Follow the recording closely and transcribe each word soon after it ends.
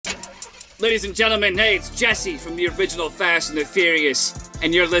Ladies and gentlemen, hey, it's Jesse from the original Fast and the Furious,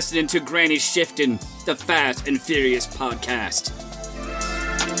 and you're listening to Granny Shifting, the Fast and Furious podcast.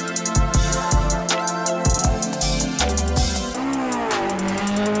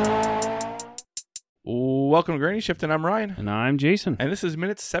 Welcome to Granny Shifting. I'm Ryan. And I'm Jason. And this is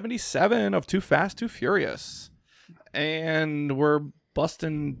minute 77 of Too Fast, Too Furious. And we're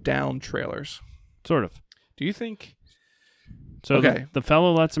busting down trailers. Sort of. Do you think... So okay. the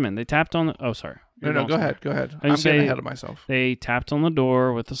fellow lets him in. They tapped on the... Oh, sorry. No, go ahead. I'm getting ahead of myself. They tapped on the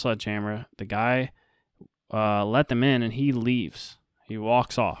door with the sledgehammer. The guy let them in, and he leaves. He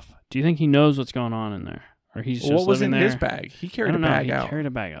walks off. Do you think he knows what's going on in there? Or he's just what was in there? his bag? He carried a bag out. He carried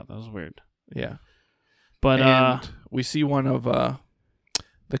a bag out. That was weird. Yeah. But and we see one of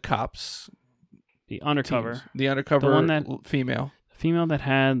the cops. The undercover. Teams. The undercover the one that, female. The female that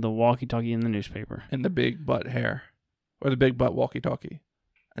had the walkie-talkie in the newspaper. And the big butt hair. Or the big butt walkie-talkie.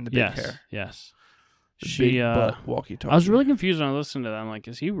 And the big hair. Yes. The big butt walkie-talkie. I was really confused when I listened to that. I'm like,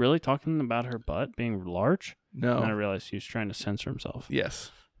 is he really talking about her butt being large? No. And I realized he was trying to censor himself.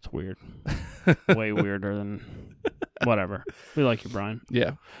 Yes. It's weird. Way weirder than... Whatever. We like you, Brian.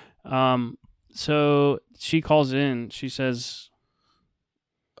 Yeah. So she calls in. She says,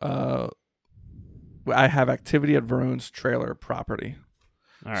 I have activity at Verone's trailer property.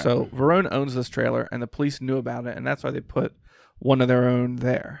 all right. So Verone owns this trailer, and the police knew about it, and that's why they put one of their own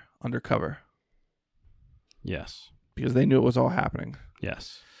there undercover. Yes. Because they knew it was all happening.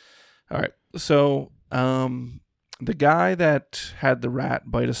 Yes. All right. So the guy that had the rat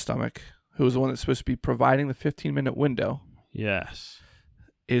bite his stomach, who was the one that's supposed to be providing the 15-minute window, Yes.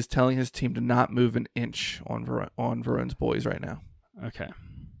 is telling his team to not move an inch on Verone's boys right now. Okay.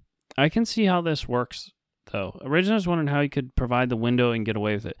 I can see how this works, though. Originally, I was wondering how he could provide the window and get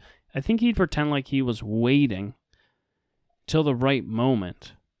away with it. I think he'd pretend like he was waiting till the right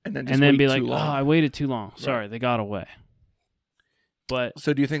moment. And then be like, oh, I waited too long. Sorry, they got away. But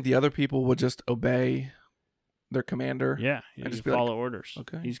so do you think the other people would just obey their commander? Yeah. And just follow orders.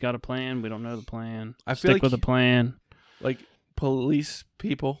 Okay. He's got a plan. We don't know the plan. I feel Stick with the plan. Like police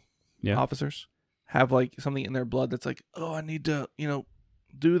people, officers, have like something in their blood that's like, oh, I need to,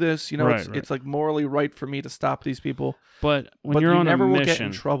 do this. It's like morally right for me to stop these people. But when you're on a mission, will get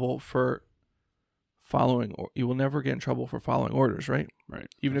in trouble for following, or you will never get in trouble for following orders, right? Right.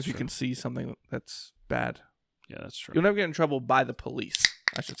 Even if you can see something that's bad. Yeah, that's true. You'll never get in trouble by the police,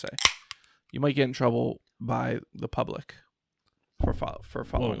 I should say. You might get in trouble by the public for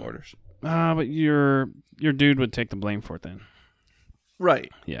following orders. But your dude would take the blame for it then.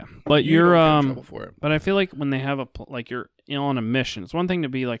 Right. Yeah. But you you're don't get in trouble for it. But I feel like when they have you're on a mission. It's one thing to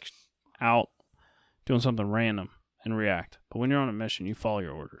be like out doing something random and react. But when you're on a mission, you follow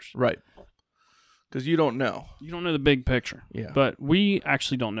your orders. Right. Because you don't know. You don't know the big picture. Yeah. But we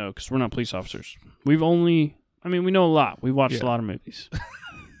actually don't know because we're not police officers. We know a lot. We've watched a lot of movies.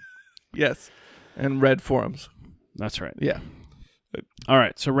 Yes. And read forums. That's right. Yeah. All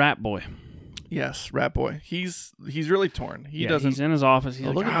right. So Rat Boy. Yes, Rat Boy. He's really torn. He's in his office. He's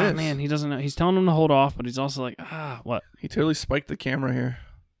like, look at this. Man, he doesn't know. He's telling him to hold off, but he's also like, what? He totally spiked the camera here.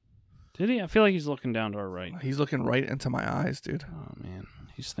 Did he? I feel like he's looking down to our right. He's looking right into my eyes, dude. Oh, man.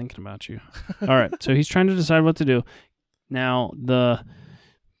 He's thinking about you. All right. So he's trying to decide what to do. Now, the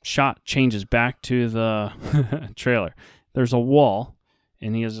shot changes back to the trailer. There's a wall,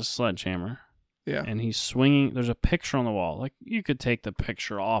 and he has a sledgehammer. Yeah. And he's swinging. There's a picture on the wall. Like, you could take the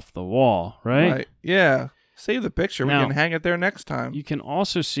picture off the wall, right? Right. Yeah. Save the picture. Now, we can hang it there next time. You can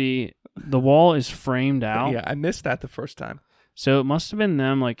also see the wall is framed out. Yeah, I missed that the first time. So it must have been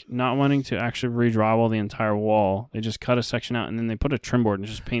them, like, not wanting to actually re-drywall the entire wall. They just cut a section out, and then they put a trim board and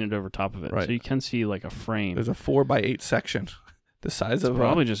just painted over top of it. Right. So you can see, like, a frame. There's a 4x8 section. The size of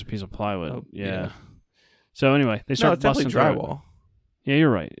probably just a piece of plywood. Oh, yeah. So anyway, they start busting through drywall. Yeah,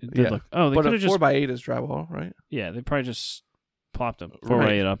 you're right. It did look. Oh, they could have just 4x8 is drywall, right? Yeah, they probably just plopped a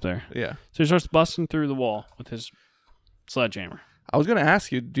 4x8 up there. Yeah. So he starts busting through the wall with his sledgehammer. I was gonna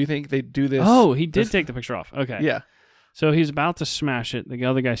ask you, do you think they do this? Oh, he did take the picture off. Okay. Yeah. So he's about to smash it. The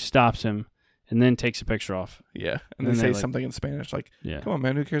other guy stops him and then takes a picture off. Yeah. And then say something in Spanish like, come on,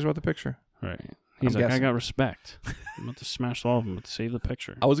 man, who cares about the picture? Right. He's like, I got respect. I'm about to smash the wall. I'm about to save the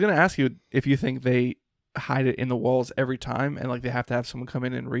picture. I was going to ask you if you think they hide it in the walls every time and like they have to have someone come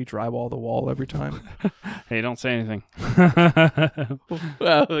in and re-drywall the wall every time. Hey, don't say anything.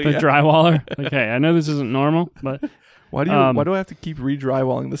 Well, the drywaller? Like, hey, I know this isn't normal, but... Why do I have to keep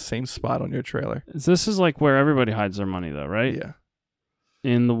re-drywalling the same spot on your trailer? This is like where everybody hides their money though, right? Yeah.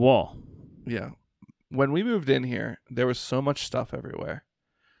 In the wall. Yeah. When we moved in here, there was so much stuff everywhere.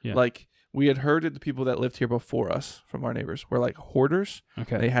 Yeah. Like we had heard that the people that lived here before us, from our neighbors, were like hoarders.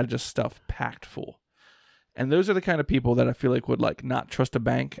 Okay. They had just stuff packed full. And those are the kind of people that I feel like would like not trust a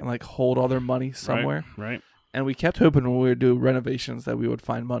bank and like hold all their money somewhere. Right. And we kept hoping when we would do renovations that we would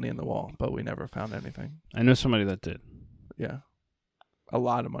find money in the wall, but we never found anything. I know somebody that did. Yeah. A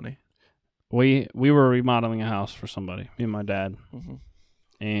lot of money. We were remodeling a house for somebody, me and my dad. Mm-hmm.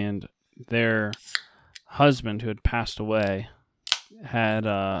 And their husband, who had passed away,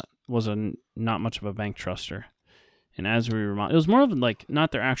 was not much of a bank truster. And as we were it was more of like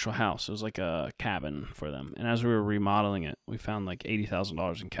not their actual house. It was like a cabin for them. And as we were remodeling it, we found like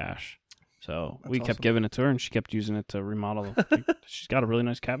 $80,000 in cash. So we kept giving it to her, and she kept using it to remodel. She's got a really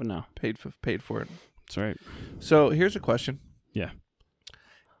nice cabin now. Paid for it. That's right. So here's a question. Yeah.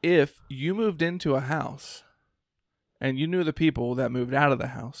 If you moved into a house and you knew the people that moved out of the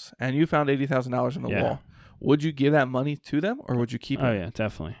house and you found $80,000 in the wall, would you give that money to them or would you keep it? Oh, yeah,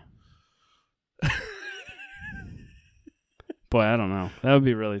 definitely. Boy, I don't know. That would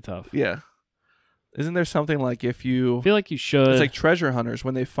be really tough. Yeah. Isn't there something like if you... I feel like you should. It's like treasure hunters.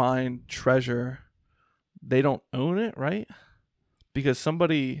 When they find treasure, they don't own it, right? Because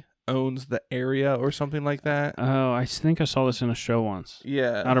somebody owns the area or something like that. Oh, I think I saw this in a show once.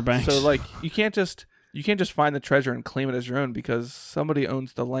 Yeah. Outer Banks. So like you can't just find the treasure and claim it as your own because somebody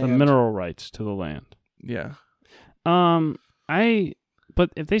owns the land. The mineral rights to the land. Yeah. But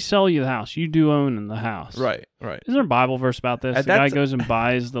if they sell you the house, you do own the house. Right. Isn't there a Bible verse about this? The guy goes and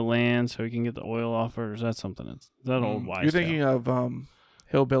buys the land so he can get the oil off it, or is that something? Is that old wise You're thinking of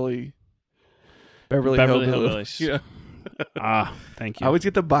Beverly Hillbillies. Yeah. Thank you. I always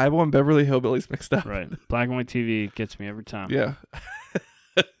get the Bible and Beverly Hillbillies mixed up. Right. Black and white TV gets me every time. Yeah.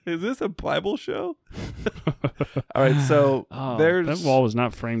 Is this a Bible show? All right, so that wall was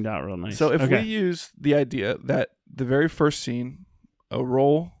not framed out real nice. So if we use the idea that the very first scene, a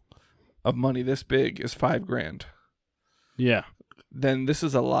roll of money this big is $5,000. Yeah. Then this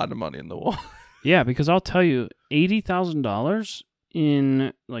is a lot of money in the wall. Yeah, because I'll tell you, $80,000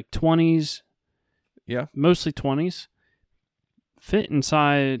 in like 20s. Yeah. Mostly 20s. Fit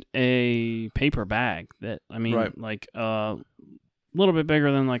inside a paper bag that, like a little bit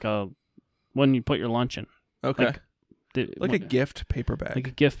bigger than like a one you put your lunch in. Okay. Like a gift paper bag. Like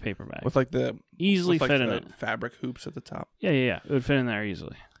a gift paper bag. With like the... Easily fit in it. Fabric hoops at the top. Yeah. It would fit in there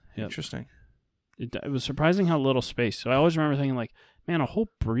easily. Yep. Interesting. It was surprising how little space. So I always remember thinking like, man, a whole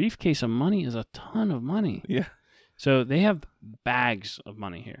briefcase of money is a ton of money. Yeah. So they have bags of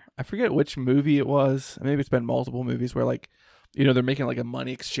money here. I forget which movie it was. Maybe it's been multiple movies where like, they're making like a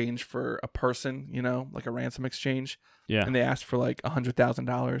money exchange for a person, like a ransom exchange. Yeah. And they asked for like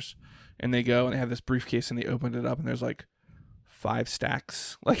 $100,000 and they go and they have this briefcase and they opened it up and there's like 5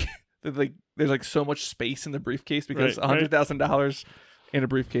 stacks. Like there's like so much space in the briefcase because $100,000 in a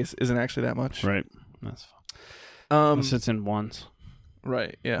briefcase isn't actually that much. Right. That's fun. Unless it's in ones.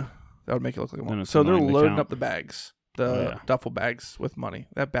 Right. Yeah. That would make it look like one. So they're loading up the bags, duffel bags with money.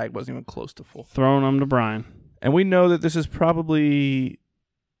 That bag wasn't even close to full. Throwing them to Brian. And we know that this is probably...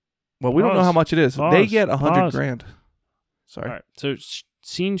 Well, we don't know how much it is. They get $100,000. Sorry. All right. So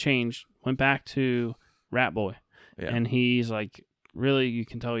scene change, went back to Rat Boy. Yeah. And he's like, really, you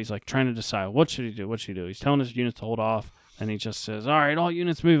can tell he's like trying to decide, what should he do? He's telling his units to hold off. And he just says, all right, all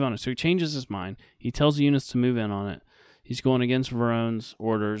units move on it. So he changes his mind. He tells the units to move in on it. He's going against Verone's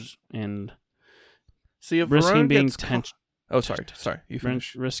orders and risking being sorry. You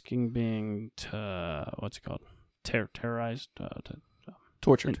finish. Risking being what's it called? Terrorized,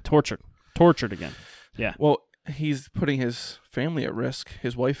 tortured again. Yeah. Well, he's putting his family at risk,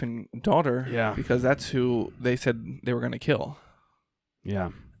 his wife and daughter. Yeah. Because that's who they said they were going to kill.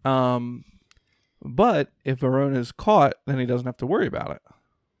 Yeah. But if Verone is caught, then he doesn't have to worry about it.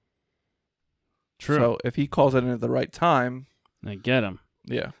 True. So if he calls it in at the right time, they get him.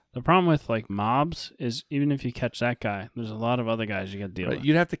 Yeah. The problem with like mobs is even if you catch that guy, there's a lot of other guys you got to deal with.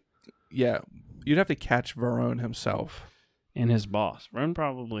 You'd have to catch Verone himself. And his boss. Verone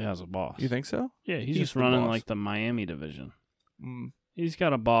probably has a boss. You think so? Yeah, he's just running like the Miami division. He's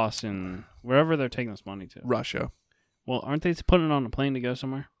got a boss in wherever they're taking this money to. Russia. Well, aren't they putting it on a plane to go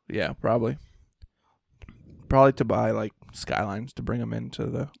somewhere? Yeah, probably. Probably to buy like skylines to bring them into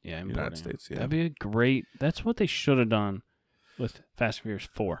the United States. Yeah, that'd be a great. That's what they should have done with Fast and Furious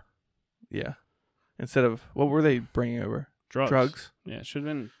 4. Yeah, instead of what were they bringing over? Drugs. Yeah, it should have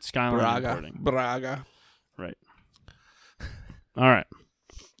been skyline importing. Braga. Right. All right.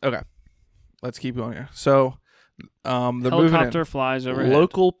 Okay. Let's keep going here. So, the helicopter flies overhead.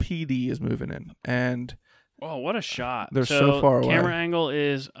 Local PD is moving in, and oh, what a shot! They're so far away. Camera angle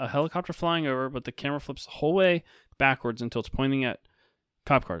is a helicopter flying over, but the camera flips the whole way backwards until it's pointing at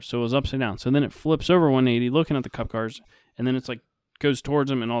cop cars. So it was upside down. So then it flips over 180 looking at the cop cars, and then it's like goes towards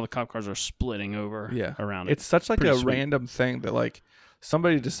them, and all the cop cars are splitting over around it. It's such like Pretty a sweet. random thing that like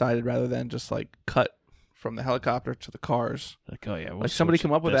somebody decided rather than just like cut from the helicopter to the cars. Like, oh yeah, we'll Like somebody switch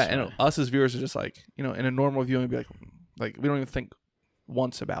come up with this that, and way. us as viewers are just like, in a normal viewing, be like we don't even think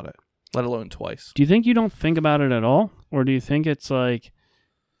once about it, let alone twice. Do you think you don't think about it at all, or do you think it's like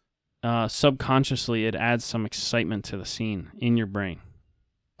subconsciously it adds some excitement to the scene in your brain?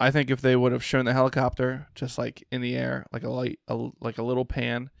 I think if they would have shown the helicopter just like in the air, like like a little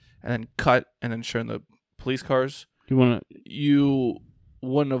pan, and then cut, and then shown the police cars, you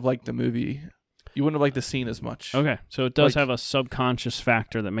wouldn't have liked the movie. You wouldn't have liked the scene as much. Okay, so it does Like- have a subconscious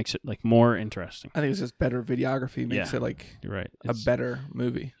factor that makes it like more interesting. I think it's just better videography makes Yeah. it like You're right. a better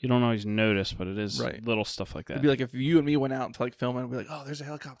movie. You don't always notice, but it is Right. little stuff like that. It'd be like if you and me went out to like film it, and we'd be like, oh, there's a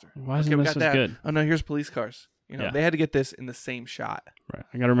helicopter. Why isn't Okay, we this got as that. good? Oh no, here's police cars. Yeah. They had to get this in the same shot. Right.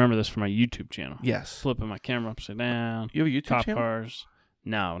 I got to remember this for my YouTube channel. Yes. Flipping my camera upside down. You have a YouTube Cop channel? cars.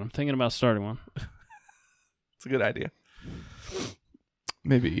 No, but I'm thinking about starting one. It's a good idea.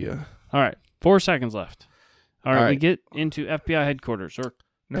 Maybe. All right. 4 seconds left. All right. All We right. get into FBI headquarters or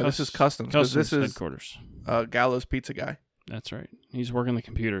No, this is customs. 'Cause Customs this is headquarters. Gallows Pizza guy. That's right. He's working the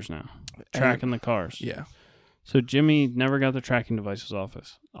computers now, tracking the cars. Yeah. So Jimmy never got the tracking devices off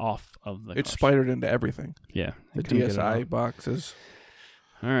of the It's cars. spidered into everything. Yeah. The they couldn't get it DSI out. boxes.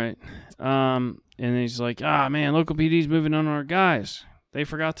 All right. And he's like, man, local PD's moving on our guys. They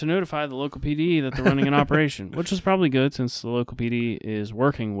forgot to notify the local PD that they're running an operation, which is probably good since the local PD is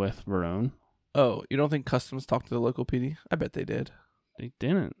working with Verone. Oh, you don't think customs talked to the local PD? I bet they did. They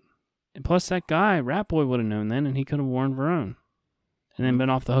didn't. And plus, that guy, Rat Boy, would have known then, and he could have warned Verone. And then been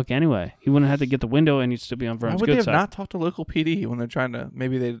off the hook anyway. He wouldn't have had to get the window, and he'd still be on Why Verone's would they good have side. not talked to local PD when they're trying to?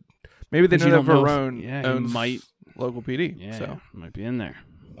 Maybe they know you that don't know if- Verone yeah, he owns might- local PD. Yeah, So might be in there.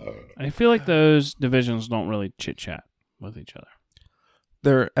 I feel like those divisions don't really chit-chat with each other.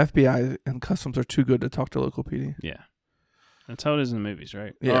 their FBI and customs are too good to talk to local PD. Yeah. That's how it is in the movies,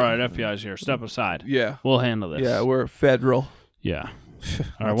 right? Yeah. All right, FBI's here. Step aside. Yeah. We'll handle this. Yeah, we're federal. Yeah.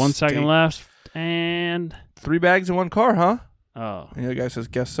 All right, Not 1 second state. left. And, 3 bags in one car, huh? oh, And the other guy says,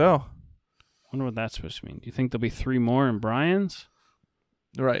 guess so. wonder what that's supposed to mean. Do you think there'll be 3 more in Brian's?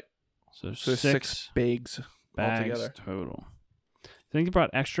 Right. So, So 6 6 bags bags altogether. total. Think they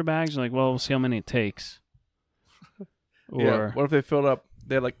brought extra bags? Like, well, we'll see how many it takes. Or Yeah. What if they filled up?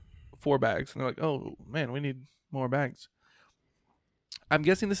 They had like 4 bags, and they're like, "Oh man, we need more bags." I'm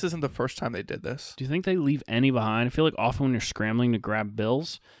guessing this isn't the first time they did this. do you think they leave any behind? I feel like often when you're scrambling to grab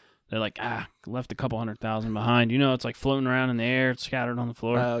bills, they're like, left a couple 100,000 behind. You know, it's like floating around in the air, it's scattered on the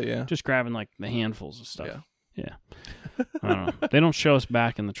floor. Oh yeah. Just grabbing like the handfuls of stuff. Yeah. I don't know. They don't show us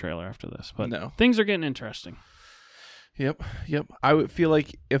back in the trailer after this, but No. things are getting interesting. Yep. I would feel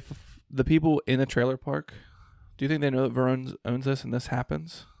like if the people in the trailer park, do you think they know that Verone owns this and this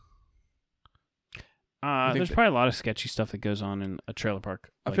happens? think There's that- probably a lot of sketchy stuff that goes on in a trailer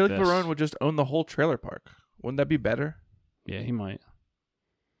park. I feel like this. Verone would just own the whole trailer park. Wouldn't that be better? Yeah, he might.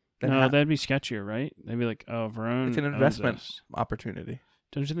 Than No, ha- that'd be sketchier, right? They'd be like, oh, Verone. It's an owns investment. this. opportunity.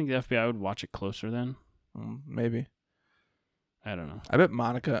 Don't you think the FBI would watch it closer then? Maybe. I don't know. I bet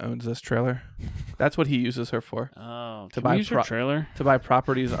Monica owns this trailer. That's what he uses her for. Oh, To can buy we use her pro- trailer? To buy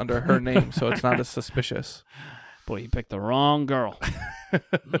properties under her name so it's not as suspicious. Boy, he picked the wrong girl.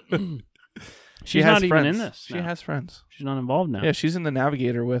 She She's has not even friends. in this. She now. has friends. She's not involved now. Yeah, she's in the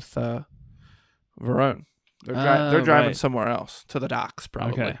Navigator with Verone. They're driving right. somewhere else to the docks,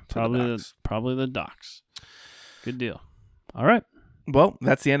 probably. Okay, To the probably docks. probably the docks. Good deal. All right, Well,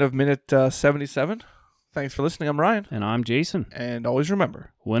 that's the end of minute 77. Thanks for listening. I'm Ryan, and I'm Jason. and always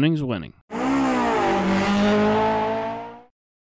remember. Winning's winning.